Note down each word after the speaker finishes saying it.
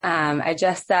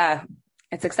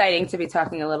It's exciting to be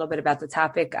talking a little bit about the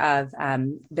topic of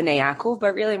Bnei Yaakov,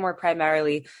 but really more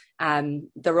primarily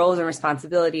the roles and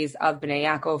responsibilities of Bnei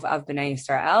Yaakov, of Bnei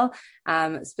Yisrael,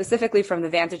 specifically from the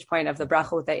vantage point of the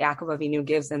brachot that Yaakov Avinu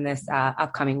gives in this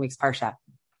upcoming week's parsha.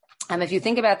 If you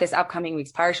think about this upcoming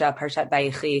week's parsha, Parshat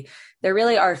Vayechi, there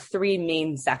really are three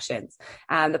main sections.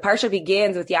 The parsha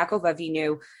begins with Yaakov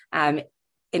Avinu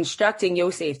instructing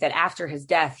Yosef that after his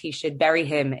death, he should bury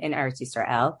him in Eretz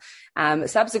Yisrael.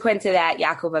 Subsequent to that,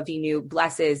 Yaakov Avinu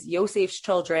blesses Yosef's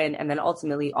children and then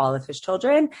ultimately all of his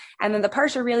children. And then the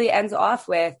parsha really ends off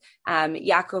with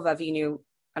Yaakov Avinu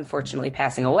unfortunately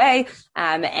passing away,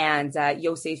 and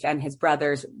Yosef and his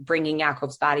brothers bringing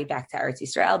Yaakov's body back to Eretz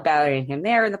Yisrael, burying him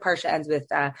there. And the parsha ends with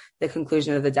the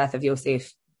conclusion of the death of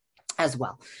Yosef as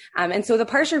well. And so the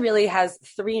parsha really has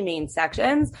three main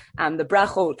sections, the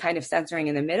brachot kind of centering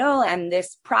in the middle, and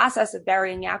this process of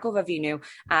burying Yaakov Avinu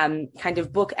kind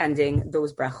of bookending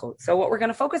those brachot. So what we're going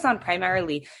to focus on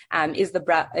primarily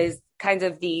is kind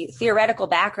of the theoretical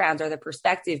background or the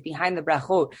perspective behind the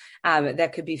brachot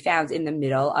that could be found in the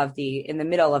middle of the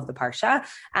parsha,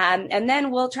 and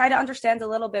then we'll try to understand a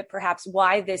little bit perhaps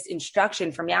why this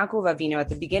instruction from Yaakov Avinu at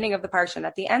the beginning of the parsha and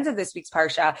at the end of this week's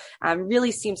parsha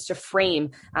really seems to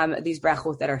frame these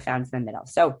brachot that are found in the middle.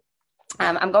 So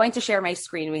I'm going to share my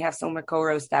screen. We have some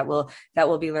makoros that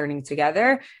we'll be learning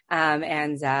together,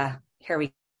 and here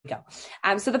we go.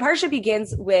 So the parsha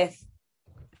begins with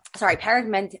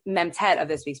Parak Memtet of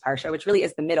this week's parsha, which really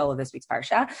is the middle of this week's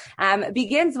parsha,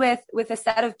 begins with a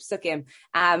set of psukim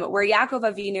where Yaakov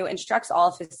Avinu instructs all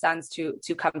of his sons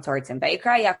to come towards him.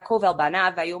 Vayikra Yaakov el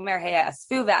banav vayomer heya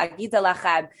asfu ve'agida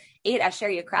lachem et asher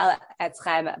yikra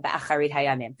etzchem ba'acharit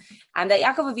hayamim. That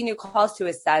Yaakov Avinu calls to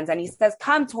his sons and he says,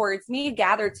 "Come towards me,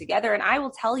 gather together, and I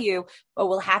will tell you what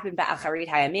will happen ba'acharit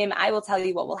hayamim. I will tell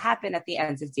you what will happen at the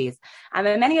end of days."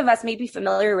 And many of us may be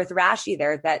familiar with Rashi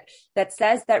there that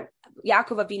says that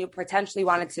Yaakov Avinu potentially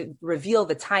wanted to reveal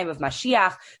the time of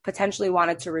Mashiach, potentially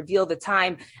wanted to reveal the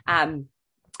time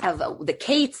of the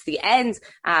Kates, the end,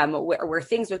 where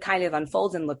things would kind of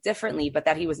unfold and look differently, but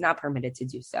that he was not permitted to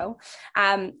do so.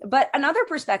 But another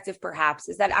perspective, perhaps,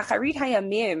 is that Acharit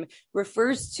Hayamim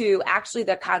refers to actually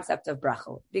the concept of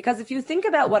bracha. Because if you think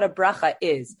about what a bracha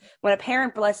is, when a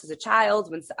parent blesses a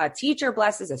child, when a teacher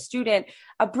blesses a student,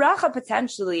 a bracha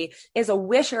potentially is a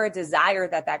wish or a desire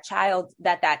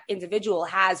that individual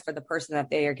has for the person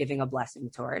that they are giving a blessing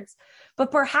towards.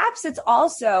 But perhaps it's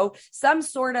also some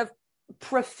sort of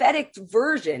prophetic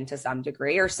version to some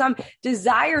degree, or some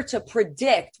desire to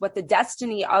predict what the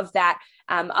destiny of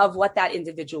what that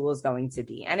individual is going to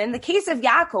be. And in the case of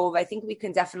Yaakov, I think we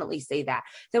can definitely say that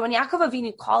when Yaakov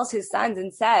Avinu calls his sons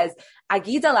and says,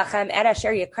 Agida lachem et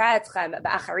asher yikra etchem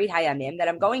ba'acharit hayamim, that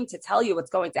I'm going to tell you what's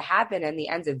going to happen in the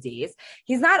end of days,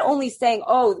 he's not only saying,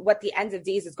 what the end of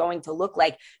days is going to look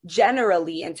like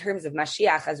generally in terms of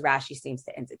Mashiach, as Rashi seems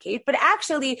to indicate, but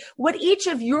actually what each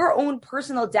of your own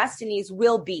personal destinies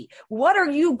will be. What are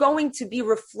you going to be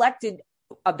reflected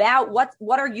about?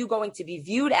 What are you going to be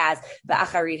viewed as the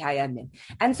Acharit Hayamim?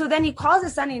 And so then he calls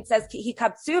his son and says,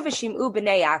 Hikaptzu v'shim'u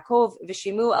b'nei Yaakov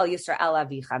v'shim'u el Yisrael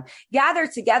avicham. Gather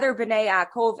together b'nei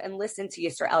Yaakov and listen to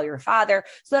Yisrael your father,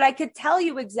 so that I could tell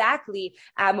you exactly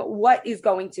what is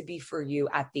going to be for you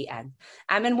at the end.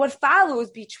 And what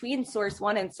follows between source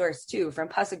 1 and source 2, from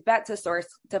pasuk bet to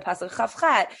pasuk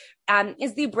chavchet,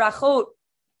 is the brachot,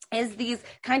 is these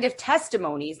kind of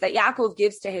testimonies that Yaakov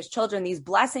gives to his children, these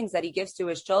blessings that he gives to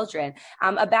his children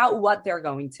about what they're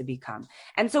going to become.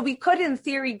 And so we could, in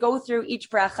theory, go through each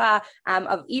bracha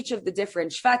of each of the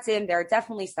different shvatim. There are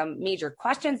definitely some major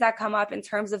questions that come up in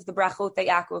terms of the brachot that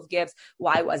Yaakov gives.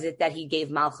 Why was it that he gave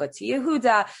Malchut to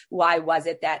Yehuda? Why was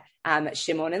it that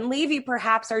Shimon and Levi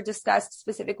perhaps are discussed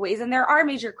specific ways? And there are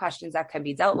major questions that can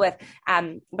be dealt with,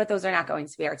 but those are not going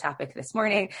to be our topic this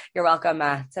morning. You're welcome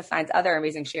to find other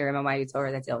amazing shirim on my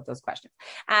Torah that deal with those questions.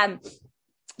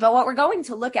 But what we're going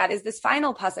to look at is this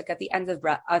final pasuk at the end of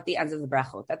the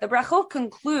brachot. That the brachot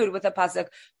conclude with a pasuk,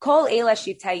 Kol Eila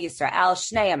Shivtei Yisrael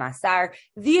Shnei Amasar.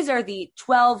 These are the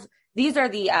tribes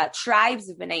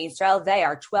of Bnei Yisrael. They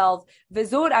are 12.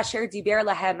 V'zod asher diber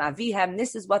lahem avihem.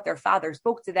 This is what their father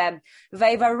spoke to them.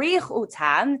 Vayvarich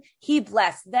utam. He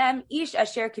blessed them. Ish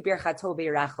asher kibirchato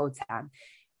beirachotam.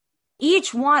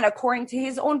 Each one, according to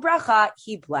his own bracha,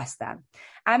 he blessed them.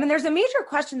 And there's a major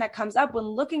question that comes up when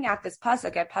looking at this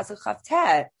pasuk, at pasuk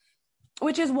chavtet,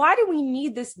 which is, why do we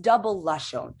need this double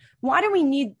lashon? Why do we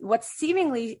need what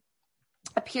seemingly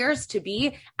appears to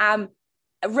be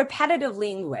repetitive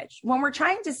language? When we're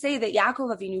trying to say that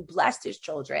Yaakov Avinu blessed his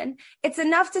children, it's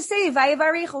enough to say,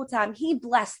 Vayivarich otam, he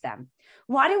blessed them.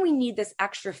 Why do we need this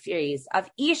extra phrase of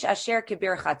ish asher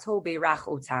kibirchato beirach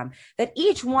otam, that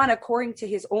each one, according to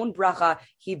his own bracha,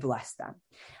 he blessed them?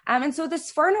 And so the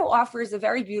Sforno offers a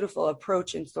very beautiful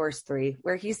approach in source 3,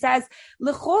 where he says,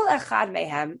 L'chol echad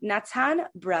mehem natan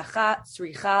bracha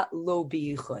tzricha lo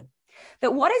biyichud.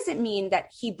 That what does it mean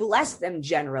that he blessed them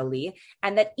generally,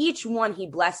 and that each one he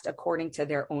blessed according to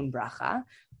their own bracha?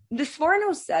 The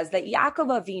Sforno says that Yaakov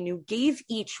Avinu gave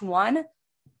each one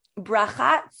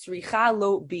bracha tzricha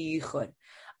lo biyichud,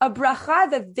 a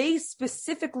bracha that they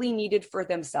specifically needed for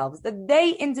themselves, that they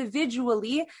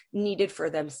individually needed for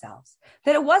themselves.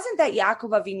 That it wasn't that Yaakov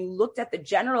Avinu looked at the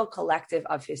general collective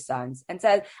of his sons and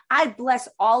said, I bless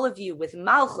all of you with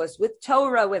malchus, with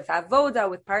Torah, with avoda,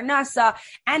 with parnasa,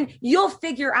 and you'll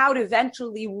figure out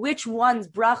eventually which one's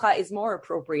bracha is more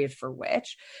appropriate for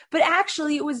which. But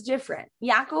actually it was different.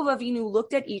 Yaakov Avinu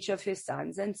looked at each of his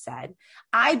sons and said,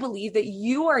 I believe that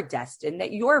you are destined,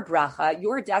 that your bracha,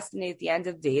 your destiny at the end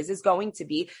of days is going to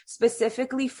be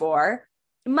specifically for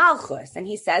Malchus. And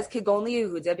he says, Kigon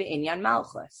Yehuda be'inyan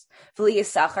Malchus, V'li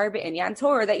Yisachar be'inyan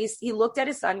Torah, that he looked at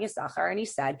his son Yisachar and he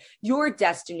said, your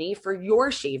destiny for your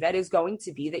Shevet is going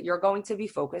to be that you're going to be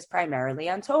focused primarily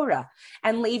on Torah.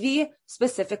 And Levi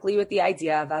specifically with the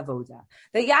idea of Avoda.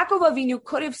 That Yaakov Avinu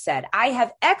could have said, I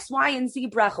have X, Y, and Z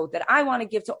brachot that I want to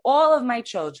give to all of my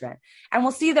children. And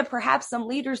we'll see that perhaps some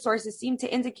later sources seem to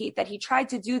indicate that he tried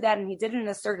to do that and he did it in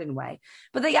a certain way.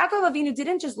 But that Yaakov Avinu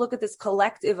didn't just look at this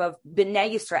collective of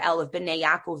Bnei Yisrael, of Bnei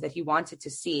Yaakov that he wanted to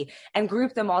see and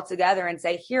group them all together and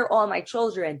say, here, all my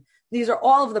children, these are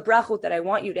all of the brachot that I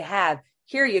want you to have.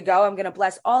 Here you go. I'm going to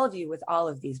bless all of you with all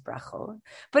of these brachot.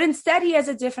 But instead he has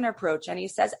a different approach and he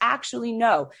says, actually,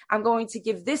 no, I'm going to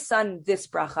give this son this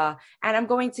bracha, and I'm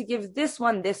going to give this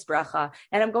one this bracha,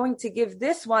 and I'm going to give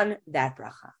this one that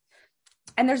bracha.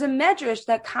 And there's a medrash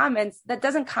that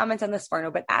doesn't comment on the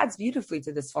Sforno, but adds beautifully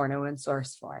to the Sforno in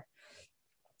source 4,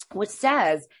 which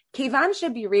says, Kevan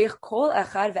shebirich kol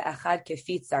echad ve'echad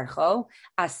kefi tzarcho,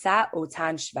 asa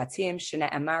otan shvatim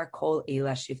shene'emar kol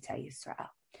eila shivtei Yisrael.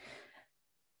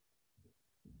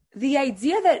 The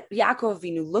idea that Yaakov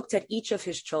Avinu looked at each of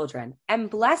his children and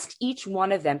blessed each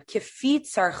one of them kefi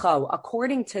tzarcho,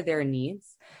 according to their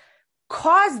needs,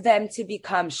 caused them to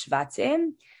become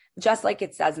shvatim. Just like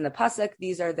it says in the pasuk,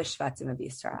 these are the shvatim of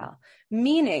Israel.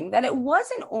 Meaning that it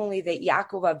wasn't only that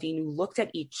Yaakov Avinu looked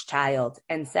at each child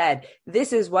and said,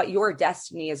 this is what your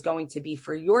destiny is going to be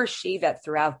for your shevet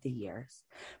throughout the years.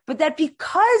 But that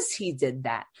because he did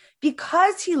that,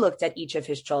 because he looked at each of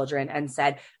his children and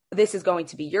said, this is going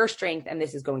to be your strength, and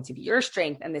this is going to be your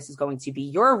strength, and this is going to be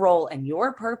your role and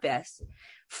your purpose,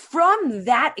 from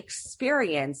that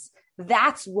experience,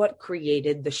 that's what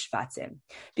created the Shvatim.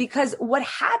 Because what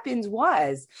happened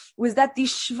was that the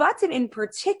Shvatim in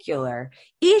particular,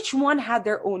 each one had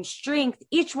their own strength,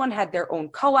 each one had their own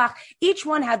koach, each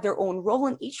one had their own role,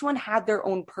 and each one had their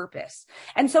own purpose.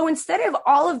 And so instead of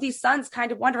all of these sons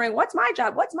kind of wondering, what's my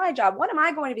job? What's my job? What am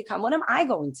I going to become? What am I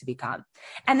going to become?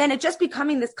 And then it just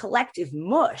becoming this collective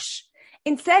mush.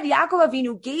 Instead, Yaakov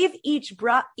Avinu gave each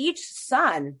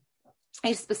son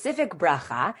a specific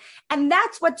bracha, and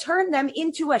that's what turned them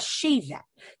into a shevet.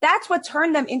 That's what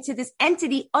turned them into this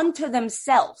entity unto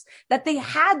themselves, that they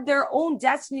had their own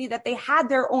destiny, that they had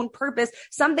their own purpose,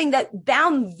 something that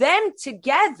bound them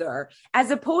together, as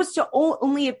opposed to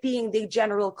only it being the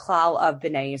general klal of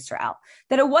Bnei Yisrael.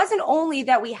 That it wasn't only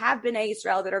that we have Bnei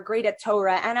Yisrael that are great at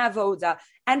Torah and Avoda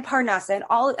and Parnasa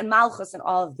and Malchus and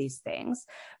all of these things,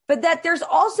 but that there's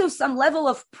also some level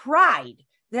of pride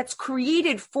that's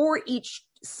created for each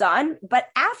son, but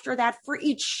after that, for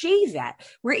each shevet,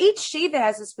 where each shevet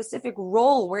has a specific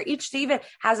role, where each shevet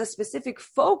has a specific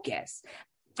focus.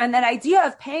 And that idea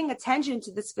of paying attention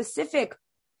to the specific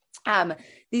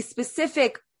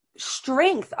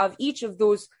strength of each of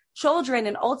those children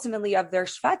and ultimately of their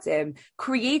shvatim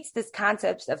creates this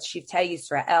concept of Shivtei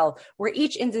Yisrael, where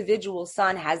each individual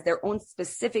son has their own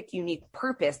specific unique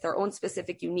purpose, their own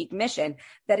specific unique mission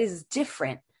that is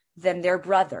different than their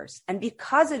brothers. And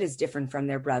because it is different from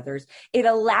their brothers, it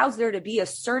allows there to be a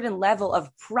certain level of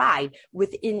pride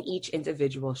within each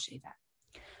individual Shevet.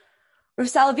 Rav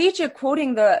Soloveitchik,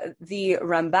 quoting the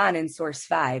Ramban in source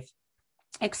 5,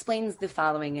 explains the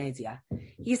following idea.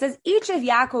 He says, each of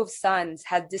Yaakov's sons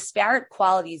had disparate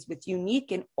qualities with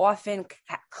unique and often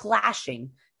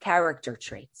clashing character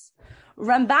traits.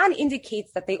 Ramban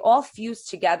indicates that they all fused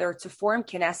together to form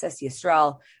Knesset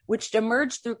Yisrael, which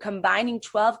emerged through combining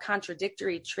 12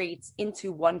 contradictory traits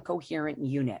into one coherent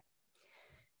unit.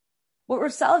 What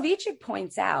Rav Soloveitchik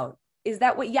points out is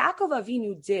that what Yaakov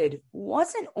Avinu did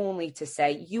wasn't only to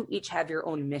say, you each have your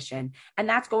own mission, and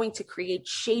that's going to create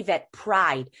shevet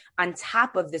pride on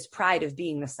top of this pride of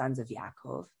being the sons of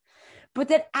Yaakov, but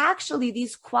that actually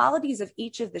these qualities of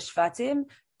each of the Shvatim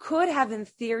could have in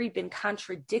theory been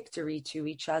contradictory to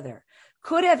each other,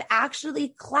 could have actually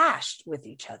clashed with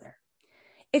each other.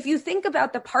 If you think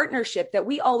about the partnership that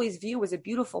we always view as a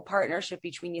beautiful partnership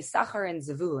between Yisachar and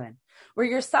Zevulun, where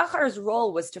Yisachar's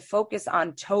role was to focus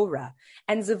on Torah,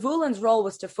 and Zevulun's role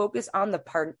was to focus on the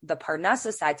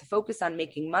Parnasa side, to focus on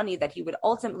making money that he would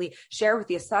ultimately share with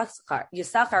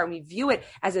Yisachar, and we view it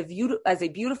as a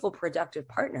beautiful, productive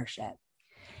partnership.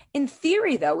 In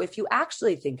theory, though, if you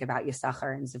actually think about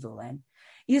Yisachar and Zevulun,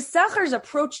 Yisachar's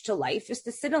approach to life is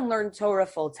to sit and learn Torah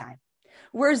full time,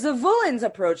 where Zevulun's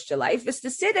approach to life is to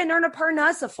sit and earn a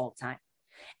parnasa full time.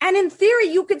 And in theory,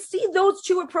 you could see those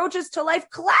two approaches to life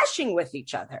clashing with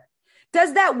each other.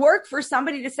 Does that work for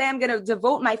somebody to say, I'm going to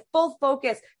devote my full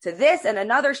focus to this, and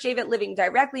another shevet living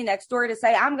directly next door to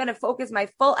say, I'm going to focus my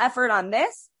full effort on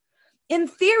this? In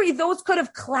theory, those could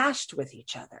have clashed with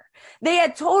each other. They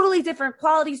had totally different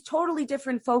qualities, totally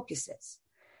different focuses.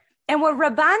 And when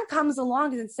Rabban comes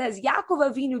along and says,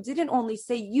 Yaakov Avinu didn't only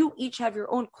say you each have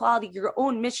your own quality, your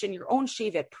own mission, your own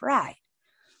shevet pride,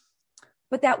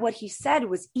 but that what he said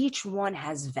was each one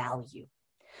has value.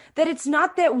 That it's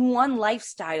not that one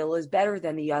lifestyle is better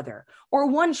than the other, or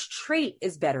one trait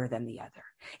is better than the other.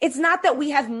 It's not that we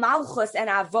have malchus and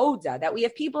avoda, that we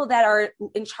have people that are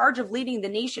in charge of leading the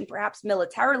nation, perhaps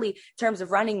militarily, in terms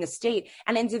of running the state,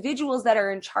 and individuals that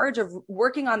are in charge of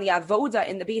working on the avoda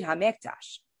in the Beit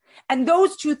HaMikdash. And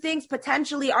those two things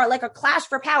potentially are like a clash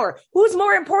for power. Who's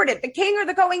more important, the king or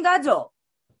the Kohen Gadol?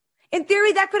 In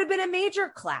theory, that could have been a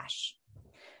major clash.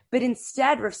 But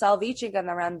instead, Rav Soloveitchik and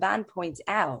the Ramban point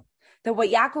out that what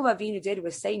Yaakov Avinu did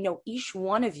was say, no, each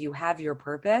one of you have your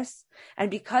purpose.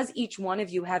 And because each one of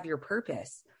you have your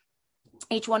purpose,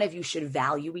 each one of you should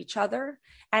value each other.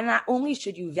 And not only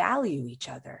should you value each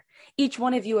other, each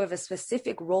one of you have a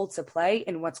specific role to play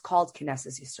in what's called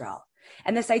Knesset Yisrael.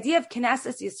 And this idea of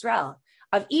Knesset Yisrael,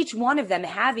 of each one of them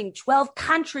having 12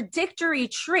 contradictory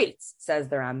traits, says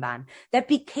the Ramban, that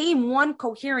became one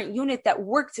coherent unit that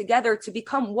worked together to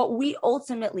become what we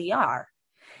ultimately are,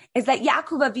 is that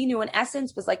Yaakov Avinu, in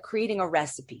essence, was like creating a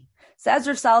recipe. Says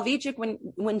Rav Soloveitchik,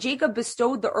 when Jacob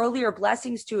bestowed the earlier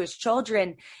blessings to his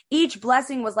children, each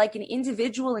blessing was like an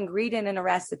individual ingredient in a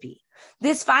recipe.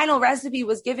 This final recipe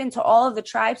was given to all of the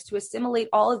tribes to assimilate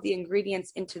all of the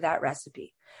ingredients into that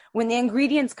recipe. When the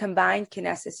ingredients combined,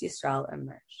 Knesset Yisrael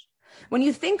emerged. When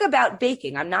you think about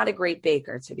baking, I'm not a great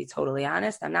baker, to be totally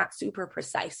honest. I'm not super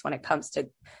precise when it comes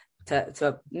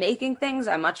to making things.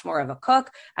 I'm much more of a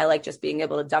cook. I like just being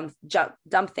able to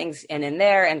dump things in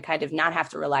there and kind of not have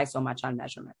to rely so much on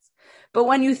measurements. But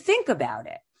when you think about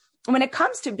it, when it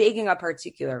comes to baking a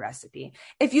particular recipe,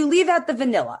 if you leave out the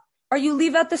vanilla, or you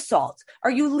leave out the salt,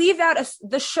 or you leave out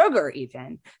the sugar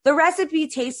even, the recipe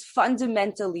tastes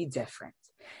fundamentally different.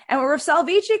 And what Rav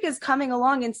Soloveitchik is coming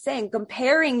along and saying,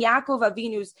 comparing Yaakov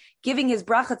Avinu's giving his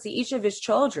bracha to each of his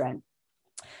children,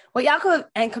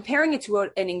 and comparing it to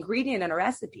an ingredient in a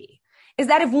recipe, is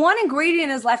that if one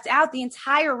ingredient is left out, the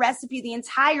entire recipe, the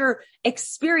entire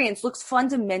experience looks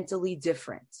fundamentally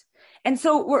different. And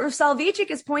so what Rav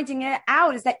Soloveitchik is pointing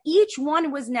out is that each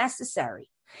one was necessary.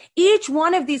 Each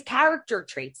one of these character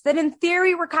traits that in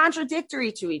theory were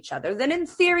contradictory to each other, that in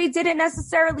theory didn't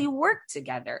necessarily work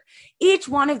together. Each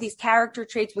one of these character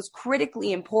traits was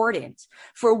critically important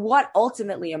for what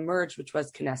ultimately emerged, which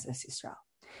was Knesset Yisrael.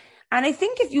 And I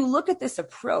think if you look at this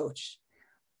approach,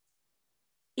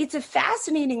 it's a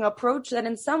fascinating approach that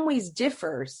in some ways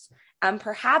differs,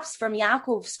 perhaps from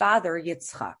Yaakov's father,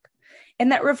 Yitzchak.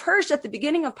 And that Rav Hirsch at the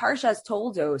beginning of Parshas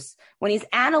Toldos, when he's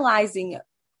analyzing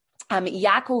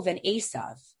Yaakov and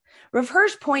Esav, Rav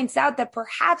Hirsch points out that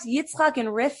perhaps Yitzchak and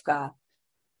Rivka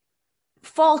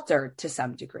faltered to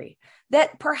some degree,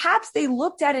 that perhaps they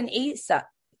looked at an Esav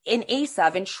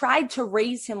and tried to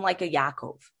raise him like a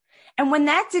Yaakov. And when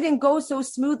that didn't go so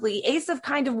smoothly, Esav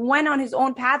kind of went on his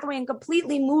own pathway and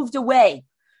completely moved away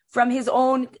from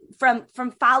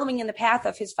from following in the path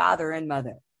of his father and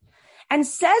mother. And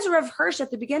says Rav Hirsch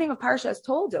at the beginning of Parshas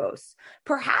Toldos,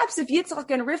 perhaps if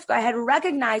Yitzchak and Rivka had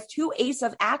recognized who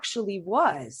Esav actually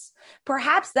was,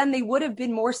 perhaps then they would have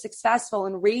been more successful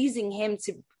in raising him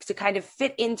to kind of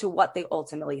fit into what they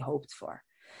ultimately hoped for.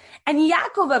 And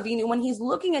Yaakov Avinu, when he's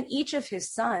looking at each of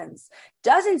his sons,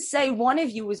 doesn't say one of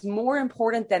you is more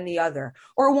important than the other,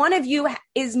 or one of you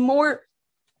has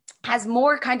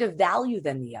more kind of value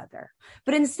than the other.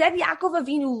 But instead, Yaakov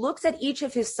Avinu looks at each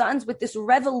of his sons with this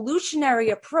revolutionary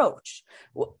approach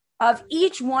of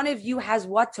each one of you has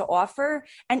what to offer,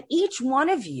 and each one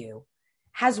of you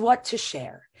has what to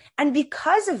share. And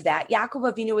because of that,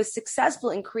 Yaakov Avinu is successful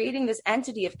in creating this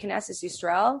entity of Knesset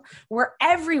Yisrael, where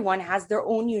everyone has their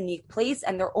own unique place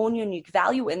and their own unique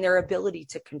value in their ability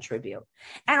to contribute.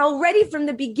 And already from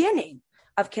the beginning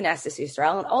of Knesset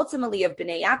Yisrael, and ultimately of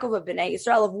Bnei Yaakov, of Bnei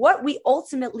Yisrael, of what we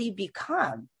ultimately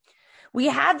become, we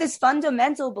have this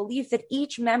fundamental belief that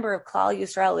each member of Klal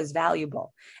Yisrael is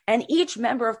valuable, and each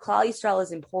member of Klal Yisrael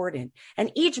is important,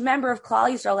 and each member of Klal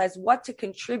Yisrael has what to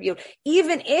contribute,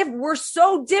 even if we're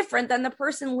so different than the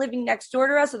person living next door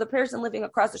to us, or the person living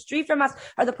across the street from us,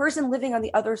 or the person living on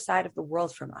the other side of the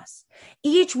world from us.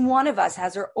 Each one of us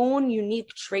has our own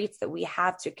unique traits that we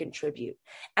have to contribute.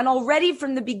 And already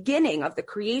from the beginning of the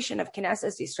creation of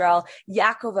Knesset Yisrael,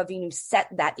 Yaakov Avinu set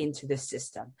that into the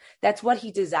system. That's what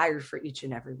he desired for each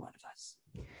and every one of us.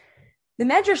 The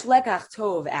Medrash Lekach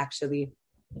Tov actually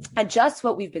adjusts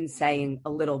what we've been saying a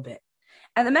little bit.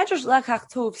 And the Medrash Lekach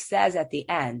Tov says at the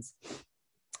end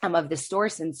of the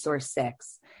source in source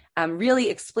 6, really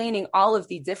explaining all of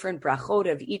the different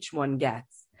brachot of each one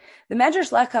gets. The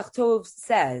Medrash Lekach Tov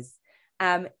says,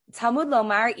 Talmud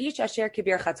Lomar, each asher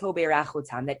kibir chato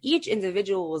beirachutam, that each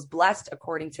individual was blessed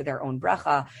according to their own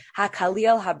bracha,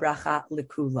 hakalil habracha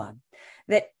likulam,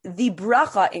 that the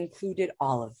bracha included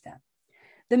all of them.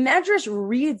 The Medrash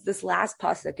reads this last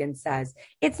pasuk and says,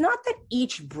 it's not that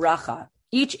each bracha,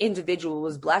 each individual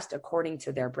was blessed according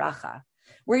to their bracha,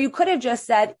 where you could have just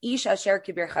said, ish asher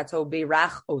kibir chato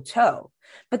beirach oto,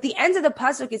 but the end of the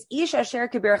pasuk is, ish asher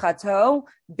kibir chato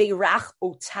beirach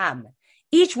otam.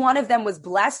 Each one of them was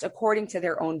blessed according to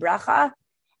their own bracha,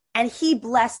 and he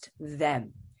blessed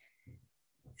them.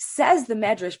 Says the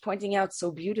Medrash, pointing out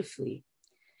so beautifully,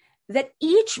 that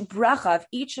each bracha of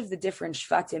each of the different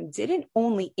shvatim didn't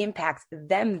only impact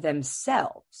them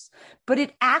themselves, but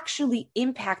it actually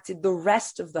impacted the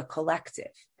rest of the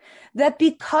collective. That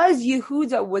because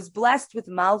Yehuda was blessed with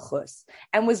Malchus,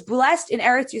 and was blessed in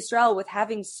Eretz Yisrael with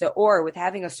having seor, with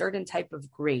having a certain type of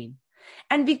grain,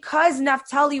 and because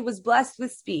Naphtali was blessed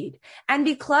with speed, and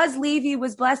because Levi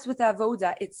was blessed with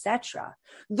avoda, etc.,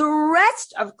 the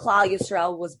rest of Klal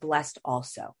Yisrael was blessed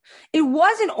also. It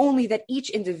wasn't only that each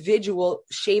individual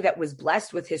Shevet was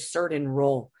blessed with his certain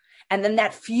role, and then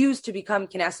that fused to become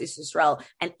Knesset Yisrael,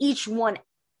 and each one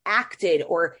acted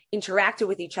or interacted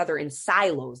with each other in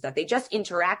silos, that they just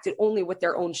interacted only with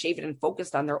their own Shevet and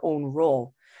focused on their own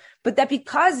role. But that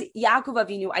because Yaakov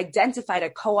Avinu identified a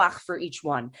koach for each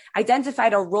one,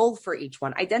 identified a role for each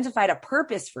one, identified a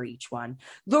purpose for each one,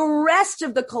 the rest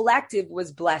of the collective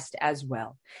was blessed as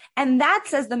well. And that,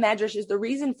 says the Medrash, is the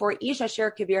reason for ish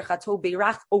asher kibir chato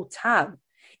beirach otam.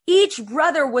 Each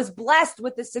brother was blessed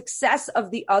with the success of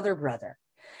the other brother.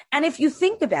 And if you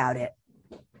think about it,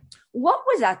 what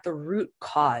was at the root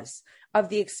cause of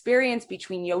the experience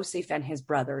between Yosef and his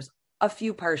brothers a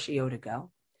few parshiot ago?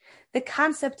 The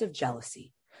concept of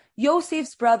jealousy.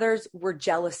 Yosef's brothers were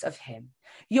jealous of him.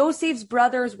 Yosef's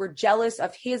brothers were jealous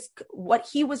of what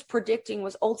he was predicting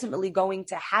was ultimately going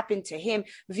to happen to him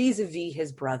vis-a-vis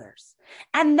his brothers.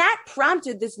 And that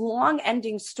prompted this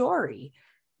long-ending story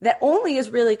that only is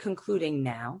really concluding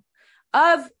now,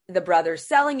 of the brothers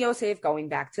selling Yosef, going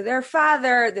back to their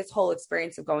father, this whole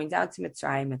experience of going down to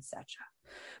Mitzrayim, etc.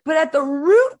 But at the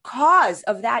root cause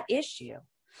of that issue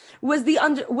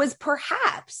was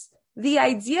perhaps the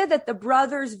idea that the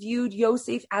brothers viewed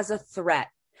Yosef as a threat.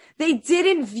 They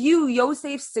didn't view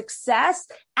Yosef's success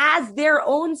as their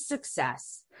own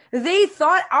success. They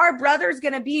thought, our brother's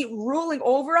going to be ruling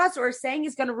over us, or saying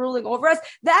he's going to ruling over us.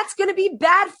 That's going to be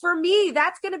bad for me.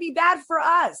 That's going to be bad for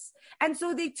us. And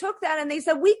so they took that and they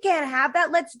said, we can't have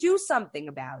that. Let's do something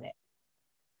about it.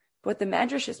 What the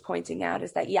Medrash is pointing out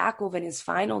is that Yaakov, in his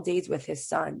final days with his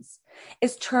sons,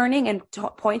 is turning and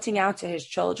pointing out to his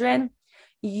children,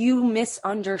 you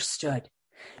misunderstood.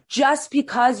 Just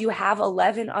because you have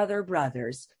 11 other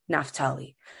brothers,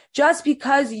 Naphtali, just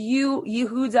because you,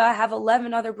 Yehuda, have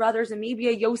 11 other brothers, and maybe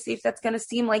a Yosef that's going to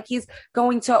seem like he's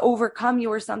going to overcome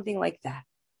you or something like that.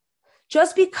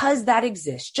 Just because that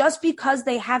exists, just because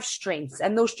they have strengths,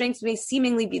 and those strengths may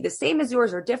seemingly be the same as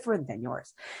yours or different than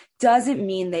yours, doesn't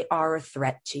mean they are a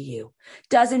threat to you.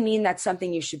 Doesn't mean that's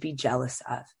something you should be jealous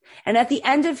of. And at the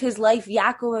end of his life,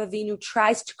 Yaakov Avinu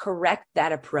tries to correct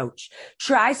that approach,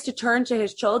 tries to turn to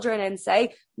his children and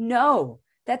say, no,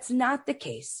 that's not the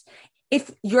case.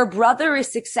 If your brother is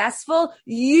successful,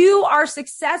 you are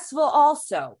successful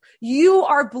also. You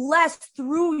are blessed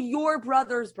through your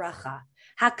brother's bracha.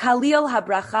 Hakalil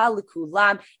habracha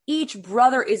lekulam. Each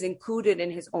brother is included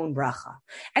in his own bracha.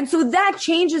 And so that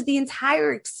changes the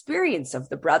entire experience of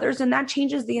the brothers, and that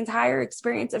changes the entire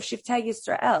experience of Shiftei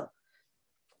Yisrael,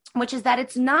 which is that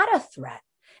it's not a threat.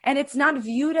 And it's not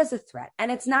viewed as a threat.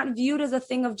 And it's not viewed as a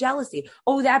thing of jealousy.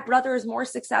 Oh, that brother is more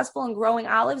successful in growing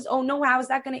olives. Oh, no, how is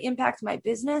that going to impact my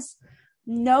business?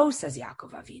 No, says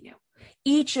Yaakov Avinu.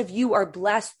 Each of you are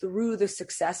blessed through the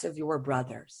success of your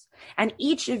brothers. And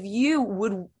each of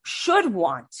you should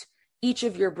want each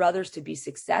of your brothers to be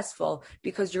successful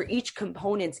because you're each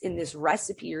components in this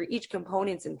recipe. You're each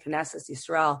components in Knesset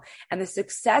Yisrael. And the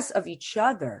success of each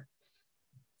other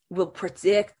will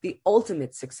predict the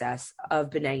ultimate success of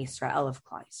Bnei Yisrael, of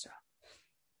Klal Yisrael.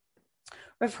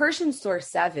 Rav Hirsch in source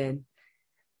 7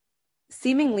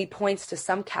 seemingly points to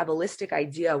some Kabbalistic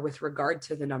idea with regard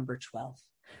to the number 12.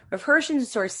 Rav Hirsch in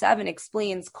source 7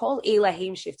 explains, Kol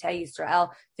Elohim Shiftei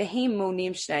Yisrael, V'heim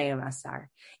Monim Shneim Asar.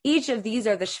 Each of these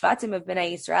are the Shvatim of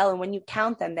Bnei Yisrael, and when you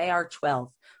count them, they are 12.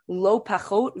 Lo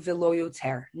pachot v'lo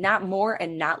yoter, not more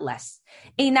and not less.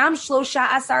 Einam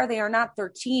shlosha asar, they are not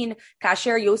 13.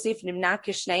 Kasher Yosef nimna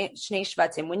kishnei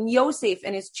shvatim. When Yosef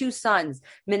and his two sons,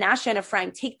 Menashe and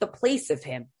Ephraim, take the place of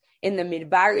him in the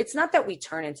Midbar, it's not that we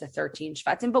turn into 13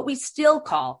 shvatim, but we still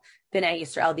call Bnei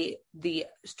Yisrael the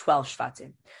 12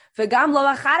 shvatim. V'gam lo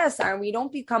achad asar, and we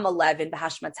don't become 11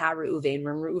 b'hashmata Reuven,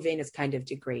 when Reuven is kind of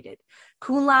degraded.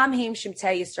 Kulam heim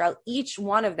shemtei Yisrael, each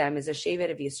one of them is a shevet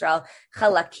of Yisrael.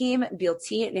 Chalakim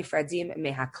bilti nifradim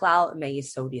mehaklal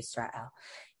meyisod Yisrael.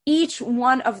 Each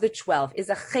one of the 12 is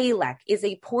a chelek, is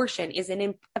a portion, is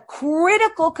a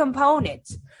critical component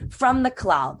from the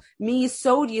klal.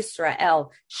 Miyisod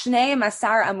Yisrael, shnei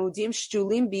masar amudim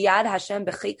shtulim biyad Hashem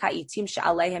b'chik ha'itim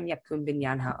she'aleihem yakum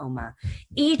binyan ha'oma.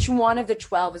 Each one of the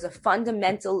 12 is a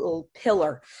fundamental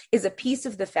pillar, is a piece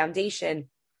of the foundation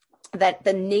that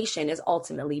the nation is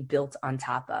ultimately built on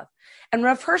top of. And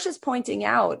Rav Hirsch is pointing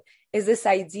out is this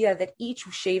idea that each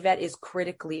shevet is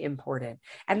critically important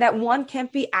and that one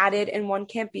can't be added and one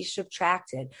can't be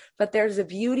subtracted. But there's a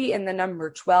beauty in the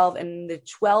number 12 and the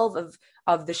 12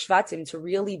 of the Shvatim to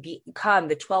really become,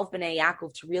 the 12 Bnei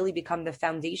Yaakov to really become the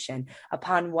foundation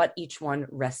upon what each one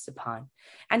rests upon.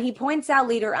 And he points out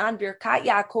later on, Birkat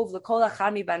Yaakov l'kol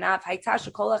achad mibanav hayta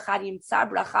shekol achad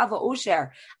yimtza bracha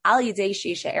v'osher al yidei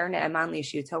she'yishaer ne'eman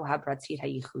le'yeshuto hapratit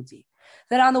hayichudi.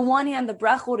 That on the one hand, the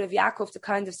brachot of Yaakov, to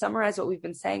kind of summarize what we've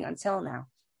been saying until now,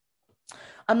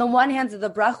 on the one hand, the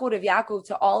brachot of Yaakov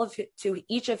to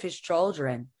each of his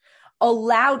children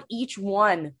allowed each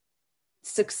one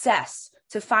success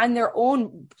to find their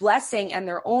own blessing and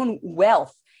their own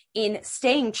wealth in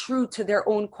staying true to their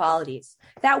own qualities.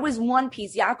 That was one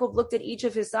piece. Yaakov looked at each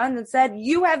of his sons and said,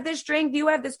 you have this strength, you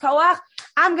have this koach.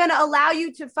 I'm going to allow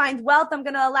you to find wealth. I'm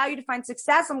going to allow you to find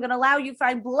success. I'm going to allow you to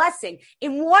find blessing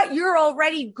in what you're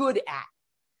already good at.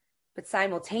 But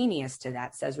simultaneous to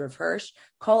that, says Rav Hirsch,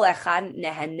 Kol echad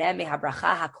neheneh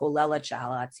mehabracha hakolelet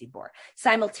shehala tzibor.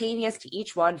 Simultaneous to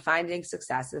each one finding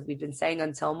success, as we've been saying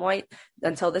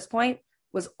until this point,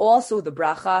 was also the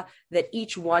bracha that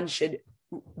each one should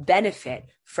benefit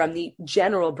from the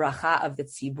general bracha of the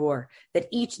tzibur,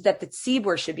 that the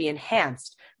tzibur should be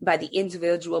enhanced by the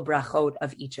individual brachot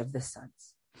of each of the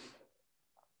sons.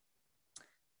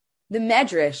 The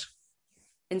Medrash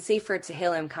in Sefer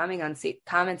Tehillim, commenting on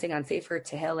Sefer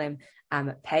Tehillim,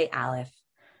 Pei Aleph,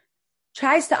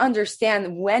 tries to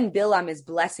understand when Bilam is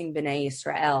blessing Bnei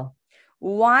Yisrael,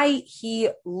 why he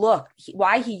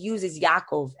uses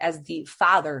Yaakov as the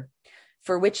father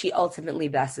for which he ultimately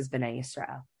blesses Bnei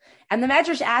Yisrael. And the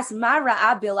Medrash asks, Ma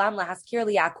ra'a Bilam lahaskir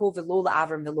liYaakov v'lo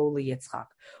la'Avram v'lo liYitzchak.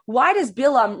 Why does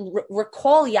Bilam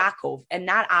recall Yaakov and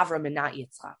not Avram and not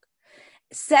Yitzchak?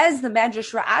 Says the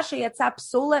Medrash, Ra'asha yatzah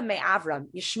psola me Avram,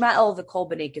 Yishmael v'kol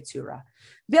b'nei Keturah.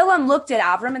 Bilam looked at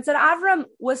Avram and said, Avram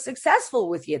was successful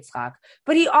with Yitzchak,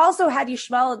 but he also had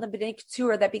Yishmael and the b'nei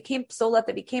Keturah that became psola,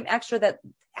 that became extra, that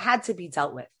had to be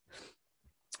dealt with.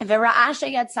 And he looked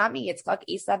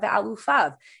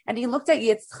at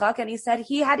Yitzchak and he said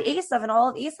he had Esav and all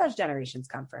of Esav's generations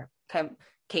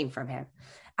came from him.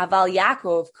 Aval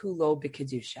Yaakov kulo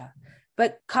b'kedusha.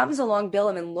 But comes along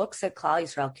Bilam and looks at Klal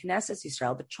Yisrael, Knesset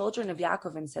Yisrael, the children of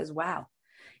Yaakov, and says, wow,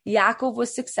 Yaakov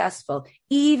was successful,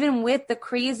 even with the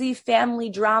crazy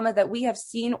family drama that we have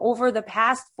seen over the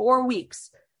past 4 weeks.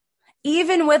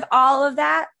 Even with all of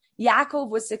that, Yaakov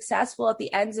was successful at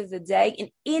the end of the day in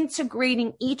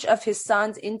integrating each of his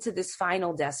sons into this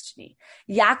final destiny.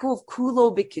 Yaakov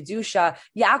kulo b'kedusha.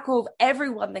 Yaakov,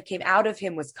 everyone that came out of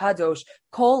him was kadosh.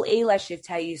 Kol eila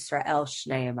shivtei Yisrael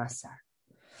shnei masar.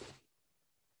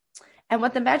 And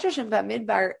what the Medrash in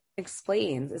Bamidbar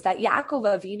explains is that Yaakov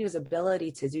Avinu's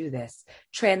ability to do this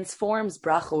transforms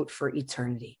brachot for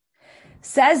eternity.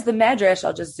 Says the Medrash,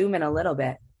 I'll just zoom in a little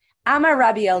bit. Amar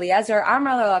Rabbi Eliezer,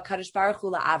 Amar la Kadosh Baruch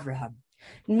Hu Avraham.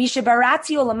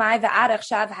 Mishabarati olamai va'ad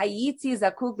achshav hayiti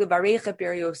zakuk lebarecha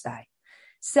b'yosai.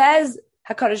 Says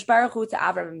HaKadosh Baruch Hu to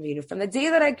Avraham Avinu, from the day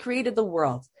that I created the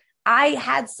world, I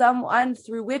had someone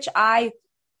through which I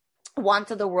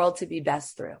wanted the world to be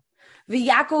best through.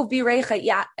 V'Yakov birecha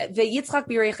v'Yitzchak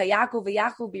birecha Yaakov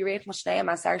v'Yaakov birecha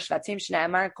Mosheim Asar Shvatim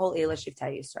Shneimar Kol Eila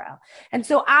Shivtei Yisrael. And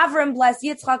so Avram blessed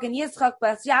Yitzchak, and Yitzchak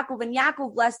blessed Yaakov, and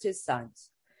Yaakov blessed his sons.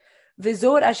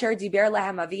 V'zod asher diber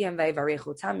lahem avihem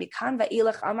v'yivarechutam mikan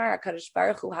va'ilach amar HaKadosh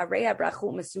Baruch Hu harei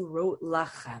habrachot mesurot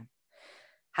lachem.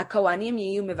 HaKohanim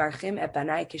yiyu mevarchim et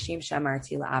banai kishim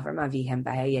shamarti la'avram avihem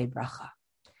v'hayei bracha.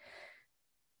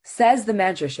 Says the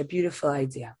Medrash, a beautiful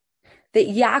idea, that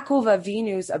Yaakov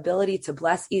Avinu's ability to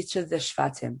bless each of the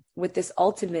Shvatim with this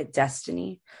ultimate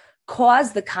destiny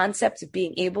caused the concept of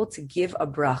being able to give a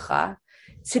bracha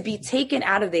to be taken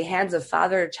out of the hands of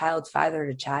father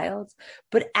to child,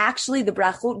 but actually the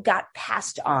brachot got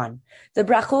passed on. The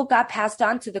brachot got passed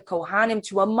on to the Kohanim,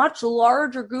 to a much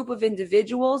larger group of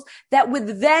individuals that would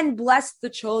then bless the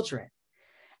children.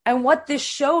 And what this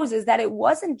shows is that it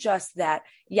wasn't just that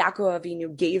Yaakov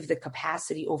Avinu gave the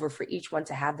capacity over for each one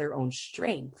to have their own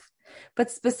strength, but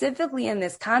specifically in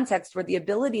this context where the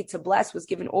ability to bless was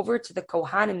given over to the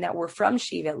Kohanim that were from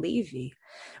Shevet Levi,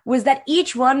 was that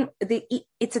each one,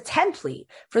 it's a template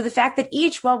for the fact that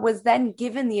each one was then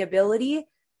given the ability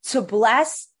to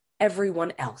bless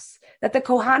everyone else. That the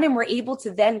Kohanim were able to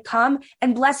then come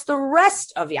and bless the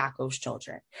rest of Yaakov's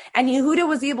children. And Yehuda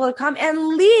was able to come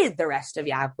and lead the rest of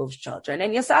Yaakov's children.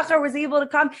 And Yisachar was able to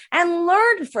come and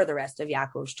learn for the rest of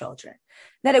Yaakov's children.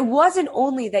 That it wasn't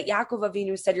only that Yaakov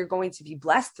Avinu said you're going to be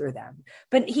blessed through them,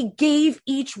 but he gave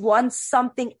each one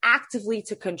something actively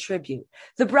to contribute.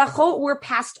 The brachot were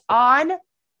passed on,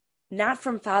 not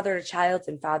from father to child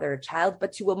and father to child,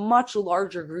 but to a much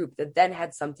larger group that then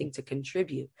had something to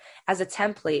contribute as a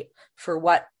template for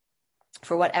what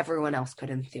everyone else could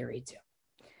in theory do.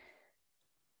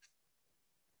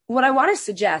 What I want to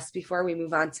suggest before we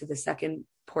move on to the second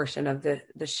portion of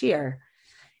the shir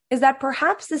is that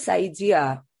perhaps this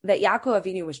idea that Yaakov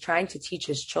Avinu was trying to teach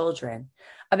his children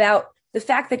about the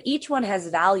fact that each one has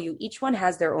value, each one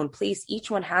has their own place,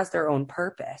 each one has their own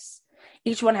purpose,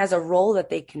 each one has a role that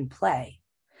they can play,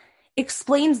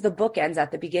 explains the bookends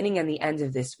at the beginning and the end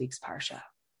of this week's parsha.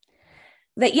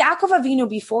 That Yaakov Avinu,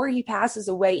 before he passes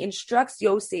away, instructs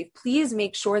Yosef, please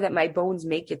make sure that my bones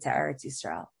make it to Eretz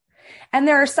Yisrael. And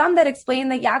there are some that explain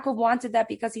that Yaakov wanted that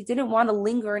because he didn't want to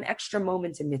linger an extra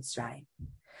moment in Mitzrayim.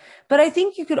 But I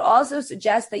think you could also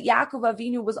suggest that Yaakov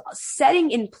Avinu was setting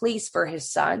in place for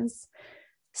his sons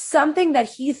something that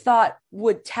he thought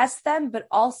would test them, but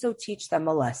also teach them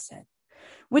a lesson,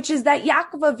 which is that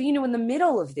Yaakov Avinu in the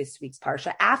middle of this week's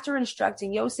parsha, after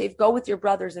instructing Yosef, go with your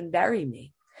brothers and bury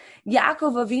me,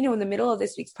 Yaakov Avinu in the middle of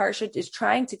this week's parsha is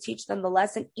trying to teach them the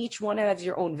lesson. Each one has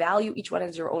your own value. Each one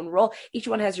has your own role. Each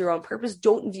one has your own purpose.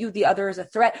 Don't view the other as a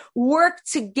threat. Work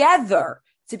together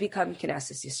to become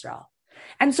Knesset Yisrael.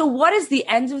 And so what is the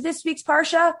end of this week's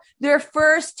parsha? Their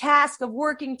first task of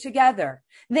working together.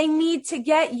 They need to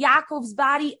get Yaakov's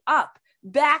body up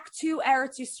back to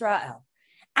Eretz Yisrael.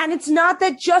 And it's not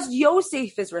that just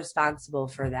Yosef is responsible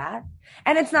for that.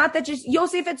 And it's not that just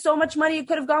Yosef had so much money, he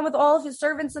could have gone with all of his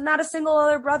servants and not a single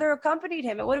other brother accompanied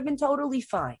him. It would have been totally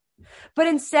fine. But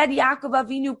instead, Yaakov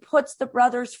Avinu puts the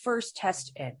brothers' first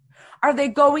test in. Are they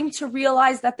going to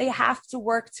realize that they have to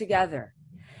work together?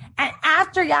 And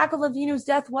after Yaakov Avinu's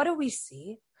death, what do we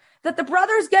see? That the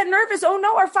brothers get nervous. Oh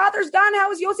no, our father's gone.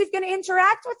 How is Yosef going to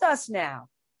interact with us now?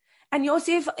 And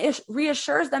Yosef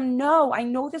reassures them, no, I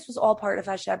know this was all part of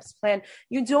Hashem's plan.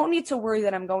 You don't need to worry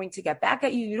that I'm going to get back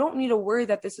at you. You don't need to worry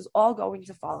that this is all going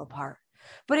to fall apart.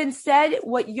 But instead,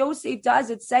 what Yosef does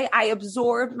is say, I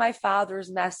absorbed my father's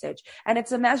message. And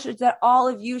it's a message that all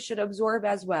of you should absorb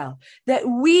as well. That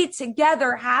we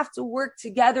together have to work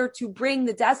together to bring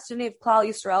the destiny of Klal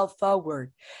Yisrael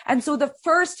forward. And so the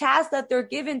first task that they're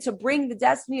given to bring the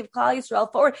destiny of Klal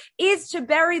Yisrael forward is to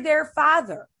bury their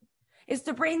father, is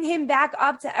to bring him back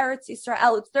up to Eretz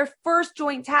Yisrael. It's their first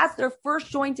joint task, their first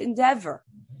joint endeavor,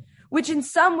 which in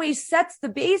some ways sets the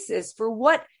basis for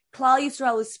what Klal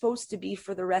Yisrael is supposed to be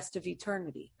for the rest of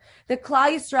eternity. That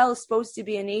Klal Yisrael is supposed to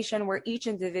be a nation where each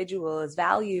individual is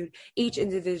valued, each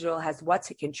individual has what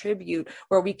to contribute,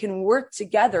 where we can work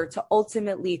together to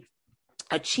ultimately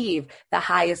achieve the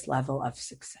highest level of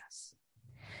success.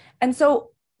 And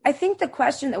so I think the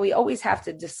question that we always have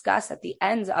to discuss at the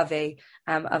end of a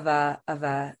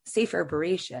Sefer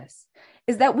Bereshis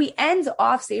is that we end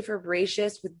off Sefer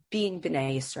Bereshis with being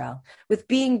Bnei Yisrael, with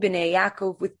being Bnei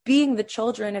Yaakov, with being the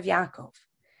children of Yaakov.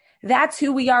 That's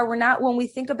who we are. We're not, when we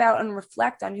think about and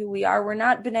reflect on who we are, we're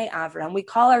not Bnei Avraham. We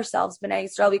call ourselves Bnei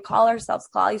Yisrael. We call ourselves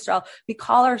Klal Yisrael. We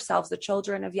call ourselves the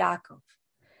children of Yaakov.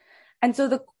 And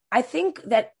so I think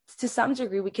that to some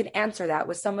degree, we can answer that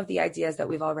with some of the ideas that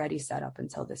we've already set up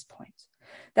until this point.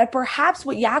 That perhaps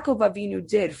what Yaakov Avinu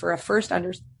did for a first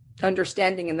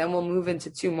understanding, and then we'll move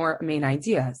into two more main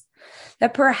ideas,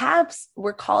 that perhaps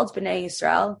we're called Bnei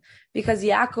Yisrael because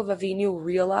Yaakov Avinu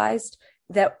realized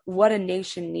that what a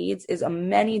nation needs is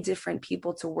many different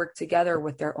people to work together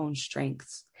with their own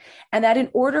strengths. And that in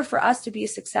order for us to be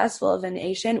successful as a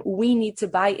nation, we need to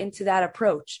buy into that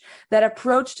approach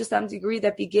to some degree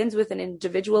that begins with an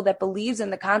individual that believes in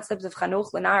the concepts of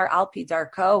Chanuch L'Nar Al Pi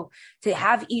Darko, to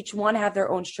have each one have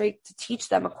their own strength, to teach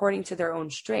them according to their own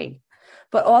strength.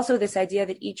 But also this idea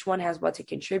that each one has what to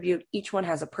contribute, each one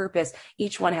has a purpose,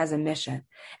 each one has a mission.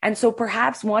 And so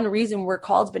perhaps one reason we're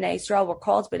called Bnei Yisrael, we're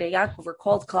called Bnei Yaakov, we're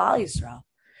called Klal Yisrael,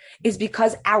 is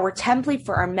because our template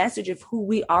for our message of who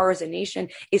we are as a nation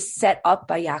is set up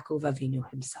by Yaakov Avinu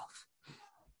himself.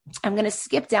 I'm going to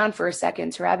skip down for a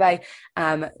second to Rabbi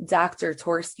Dr.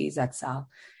 Torsky Zatzal,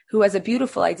 who has a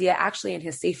beautiful idea actually in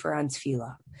his Sefer on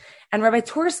Tefillah. And Rabbi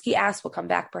Torsky asks, we'll come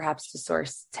back perhaps to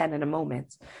source 10 in a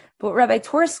moment, but Rabbi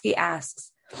Torsky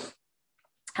asks,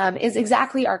 is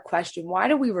exactly our question. Why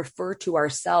do we refer to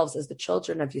ourselves as the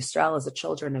children of Yisrael, as the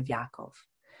children of Yaakov?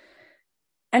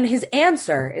 And his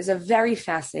answer is a very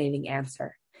fascinating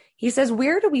answer. He says,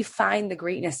 where do we find the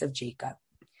greatness of Jacob?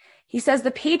 He says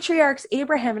the patriarchs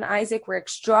Abraham and Isaac were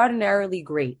extraordinarily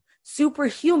great,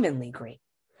 superhumanly great.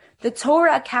 The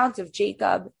Torah account of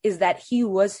Jacob is that he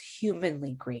was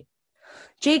humanly great.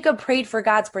 Jacob prayed for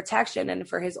God's protection and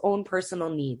for his own personal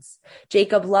needs.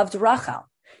 Jacob loved Rachel.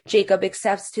 Jacob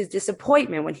accepts his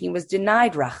disappointment when he was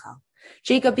denied Rachel.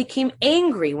 Jacob became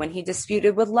angry when he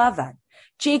disputed with Lavan.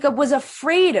 Jacob was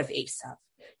afraid of Esau.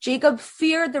 Jacob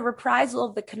feared the reprisal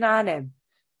of the Canaanim.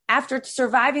 After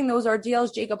surviving those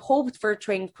ordeals, Jacob hoped for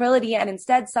tranquility and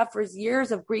instead suffers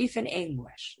years of grief and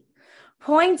anguish.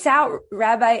 Points out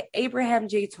Rabbi Abraham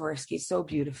J. Torsky so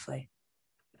beautifully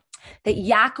that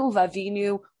Yaakov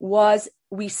Avinu was,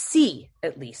 we see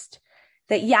at least,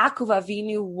 that Yaakov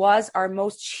Avinu was our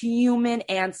most human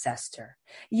ancestor.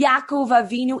 Yaakov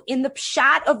Avinu in the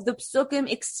pshat of the psukim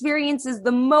experiences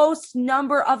the most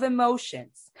number of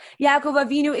emotions. Yaakov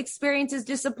Avinu experiences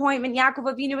disappointment.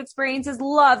 Yaakov Avinu experiences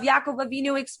love. Yaakov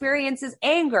Avinu experiences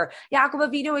anger. Yaakov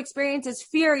Avinu experiences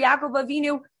fear. Yaakov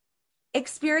Avinu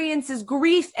experiences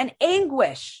grief and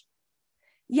anguish.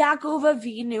 Yaakov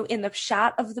Avinu in the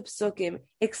pshat of the psukim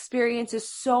experiences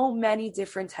so many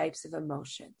different types of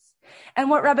emotions. And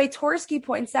what Rabbi Torsky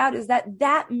points out is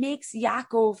that makes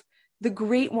Yaakov the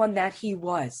great one that he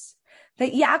was.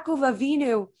 That Yaakov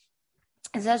Avinu,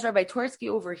 as says Rabbi Torsky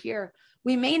over here,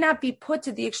 we may not be put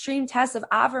to the extreme test of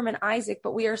Avram and Isaac,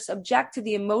 but we are subject to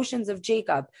the emotions of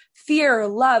Jacob: fear,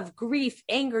 love, grief,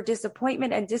 anger,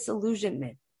 disappointment, and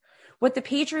disillusionment. What the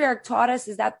patriarch taught us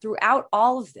is that throughout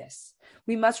all of this,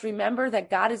 we must remember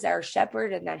that God is our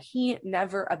shepherd and that he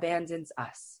never abandons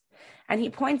us. And he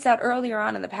points out earlier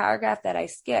on in the paragraph that I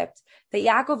skipped that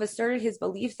Yaakov asserted his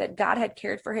belief that God had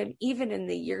cared for him even in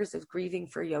the years of grieving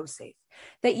for Yosef.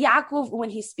 That Yaakov, when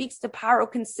he speaks to Paro,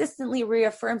 consistently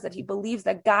reaffirms that he believes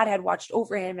that God had watched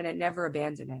over him and had never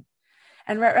abandoned him.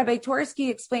 And Rabbi Torsky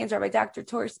explains, Rabbi Dr.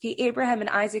 Torsky, Abraham and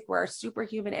Isaac were our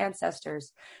superhuman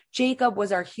ancestors. Jacob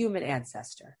was our human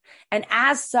ancestor. And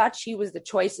as such, he was the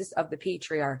choicest of the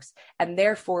patriarchs. And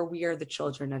therefore, we are the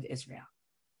children of Israel.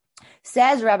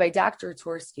 Says Rabbi Dr.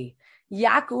 Torsky,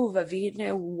 Yaakov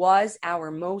Avinu was our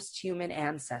most human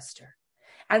ancestor.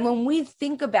 And when we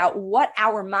think about what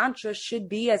our mantra should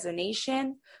be as a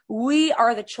nation, we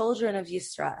are the children of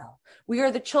Yisrael. We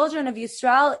are the children of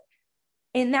Yisrael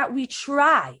in that we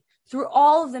try through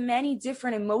all of the many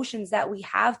different emotions that we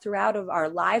have throughout of our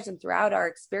lives and throughout our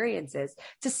experiences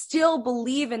to still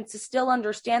believe and to still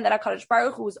understand that HaKadosh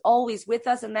Baruch Hu is always with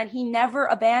us and that he never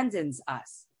abandons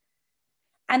us.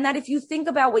 And that if you think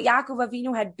about what Yaakov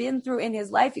Avinu had been through in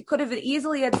his life, he could have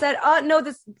easily had said, oh, no,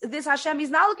 this Hashem, he's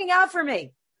not looking out for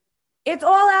me. It's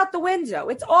all out the window.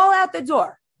 It's all out the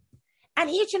door. And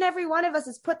each and every one of us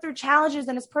is put through challenges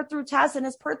and is put through tests and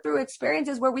is put through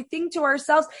experiences where we think to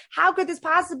ourselves, how could this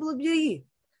possibly be?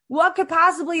 What could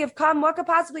possibly have come? What could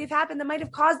possibly have happened that might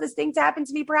have caused this thing to happen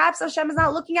to me? Perhaps Hashem is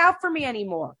not looking out for me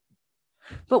anymore.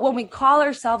 But when we call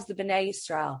ourselves the Bnei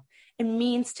Yisrael, It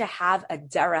means to have a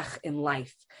derech in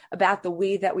life about the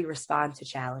way that we respond to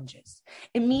challenges.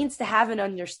 It means to have an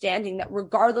understanding that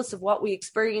regardless of what we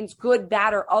experience, good,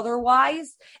 bad, or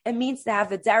otherwise, it means to have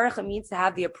the derech, it means to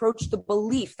have the approach, the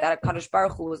belief that HaKadosh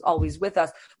Baruch Hu is always with us,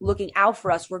 looking out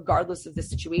for us regardless of the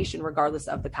situation, regardless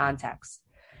of the context.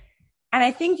 And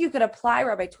I think you could apply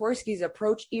Rabbi Twersky's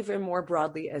approach even more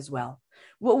broadly as well.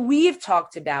 What we've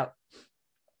talked about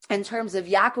in terms of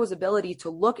Yaakov's ability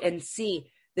to look and see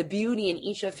the beauty in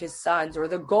each of his sons, or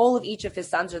the goal of each of his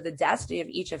sons, or the destiny of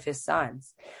each of his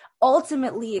sons,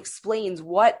 ultimately explains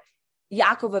what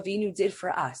Yaakov Avinu did for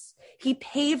us. He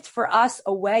paved for us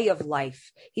a way of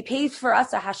life. He paved for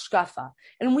us a hashkafa.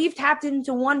 And we've tapped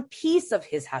into one piece of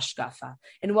his hashkafa.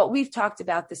 And what we've talked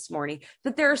about this morning,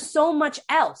 that there is so much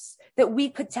else that we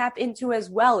could tap into as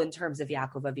well in terms of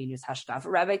Yaakov Avinu's hashkafa.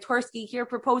 Rabbi Twersky here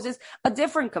proposes a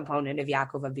different component of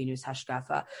Yaakov Avinu's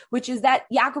hashkafa, which is that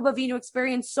Yaakov Avinu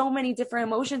experienced so many different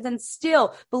emotions and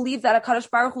still believed that HaKadosh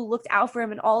Baruch Hu looked out for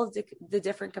him in all of the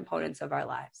different components of our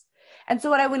lives. And so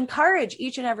what I would encourage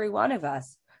each and every one of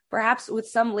us, perhaps with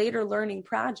some later learning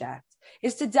project,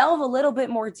 is to delve a little bit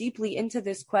more deeply into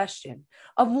this question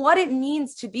of what it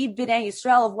means to be Bnei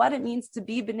Yisrael, of what it means to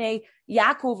be Bnei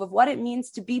Yaakov, of what it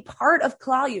means to be part of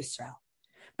Klal Yisrael,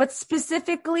 but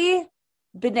specifically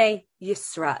Bnei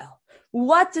Yisrael.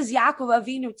 What does Yaakov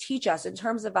Avinu teach us in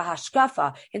terms of a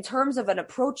hashkafa, in terms of an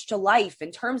approach to life,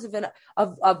 in terms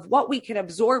of what we can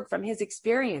absorb from his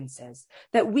experiences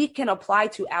that we can apply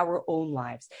to our own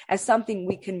lives as something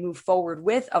we can move forward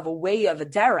with, of a way of a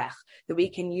derech that we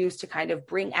can use to kind of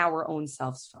bring our own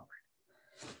selves forward.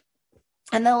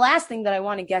 And the last thing that I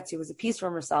want to get to is a piece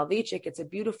from Rav Soloveitchik. It's a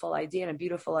beautiful idea and a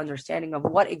beautiful understanding of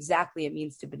what exactly it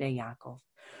means to Bnei Yaakov.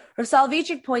 Rav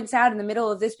Soloveitchik points out in the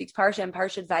middle of this week's Parsha and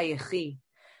Parshat Vayechi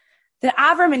that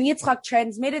Avram and Yitzchak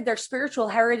transmitted their spiritual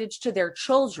heritage to their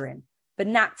children, but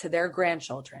not to their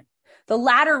grandchildren. The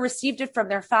latter received it from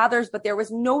their fathers, but there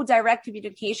was no direct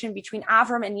communication between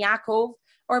Avram and Yaakov,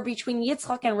 or between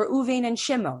Yitzchak and Reuven and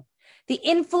Shimon. The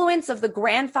influence of the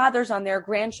grandfathers on their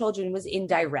grandchildren was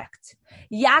indirect.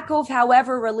 Yaakov,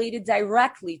 however, related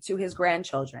directly to his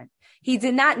grandchildren. He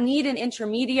did not need an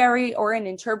intermediary or an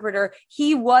interpreter.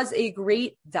 He was a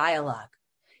great dialogue.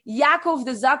 Yaakov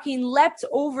the Zakin leapt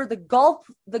over the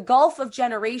gulf of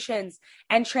generations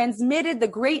and transmitted the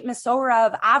great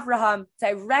Mesorah of Avraham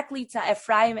directly to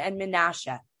Ephraim and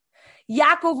Menashe.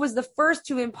 Yaakov was the first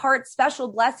to impart special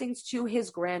blessings to his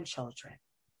grandchildren.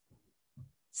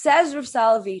 Says Rav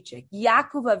Soloveitchik,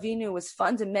 Yaakov Avinu was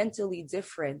fundamentally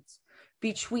different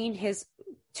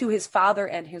to his father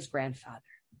and his grandfather.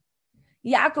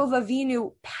 Yaakov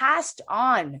Avinu passed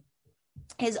on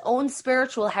his own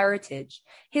spiritual heritage,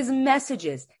 his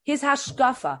messages, his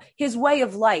hashkafa, his way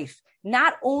of life,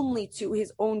 not only to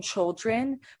his own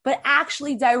children, but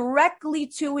actually directly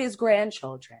to his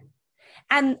grandchildren.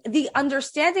 And the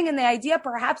understanding and the idea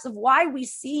perhaps of why we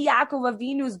see Yaakov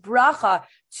Avinu's bracha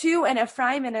to an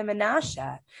Ephraim and a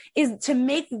Menashe is to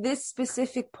make this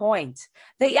specific point,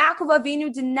 that Yaakov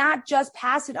Avinu did not just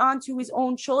pass it on to his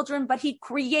own children, but he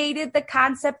created the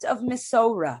concept of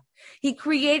Mesorah. He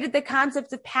created the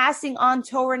concept of passing on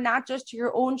Torah, not just to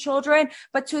your own children,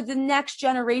 but to the next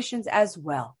generations as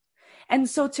well. And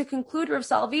so to conclude, Rav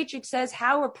Soloveitchik says,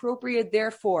 how appropriate,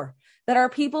 therefore, that our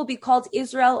people be called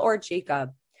Israel or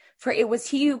Jacob, for it was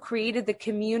he who created the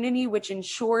community which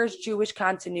ensures Jewish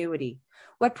continuity.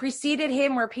 What preceded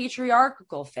him were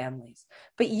patriarchal families,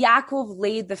 but Yaakov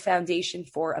laid the foundation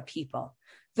for a people.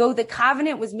 Though the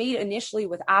covenant was made initially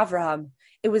with Avraham,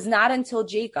 it was not until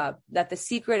Jacob that the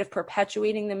secret of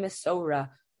perpetuating the Mesorah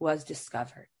was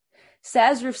discovered.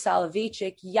 Says Rav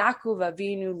Soloveitchik, Yaakov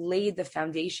Avinu laid the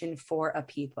foundation for a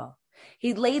people.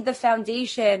 He laid the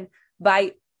foundation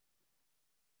by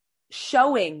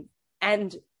showing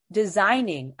and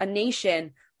designing a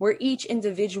nation where each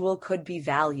individual could be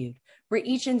valued, where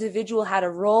each individual had a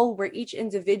role, where each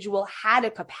individual had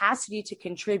a capacity to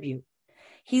contribute.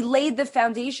 He laid the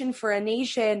foundation for a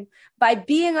nation by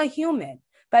being a human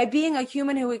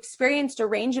who experienced a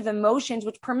range of emotions,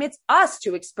 which permits us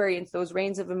to experience those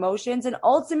range of emotions, and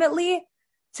ultimately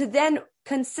to then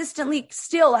consistently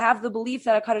still have the belief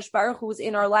that HaKadosh Baruch Hu is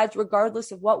in our lives,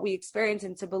 regardless of what we experience,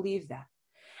 and to believe that.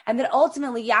 And that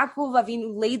ultimately Yaakov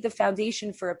Avinu laid the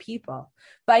foundation for a people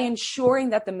by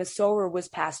ensuring that the Mesorah was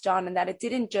passed on, and that it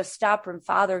didn't just stop from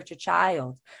father to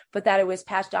child, but that it was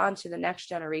passed on to the next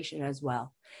generation as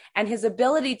well. And his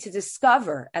ability to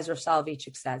discover, as Rav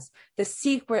Soloveitchik says, the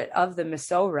secret of the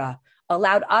Mesorah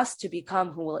allowed us to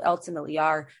become who we ultimately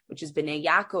are, which is Bnei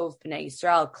Yaakov, Bnei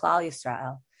Yisrael, Klal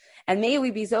Yisrael. And may we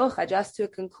be zocha, just to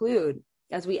conclude,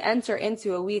 as we enter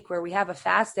into a week where we have a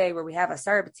fast day, where we have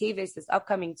Asar B'Teves this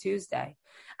upcoming Tuesday.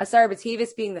 Asar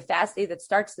B'Teves being the fast day that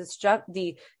starts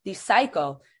the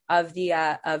cycle of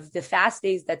the fast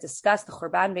days that discuss the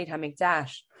Churban Beit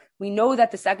HaMikdash. We know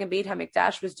that the second Beit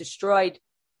HaMikdash was destroyed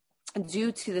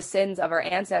due to the sins of our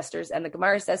ancestors, and the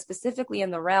Gemara says specifically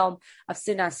in the realm of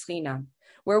Sinas Chinam,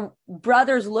 where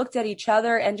brothers looked at each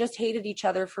other and just hated each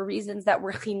other for reasons that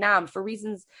were chinam, for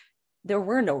reasons there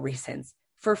were no reasons,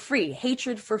 for free,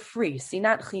 hatred for free,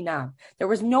 sinat chinam. There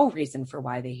was no reason for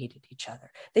why they hated each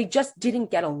other. They just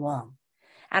didn't get along.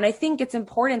 And I think it's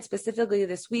important, specifically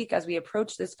this week, as we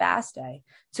approach this fast day,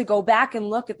 to go back and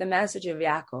look at the message of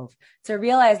Yaakov, to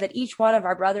realize that each one of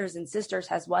our brothers and sisters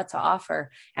has what to offer,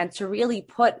 and to really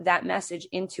put that message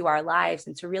into our lives,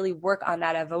 and to really work on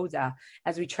that avoda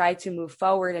as we try to move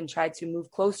forward and try to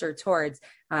move closer towards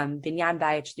Binyan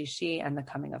Bayit Shlishi and the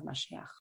coming of Mashiach.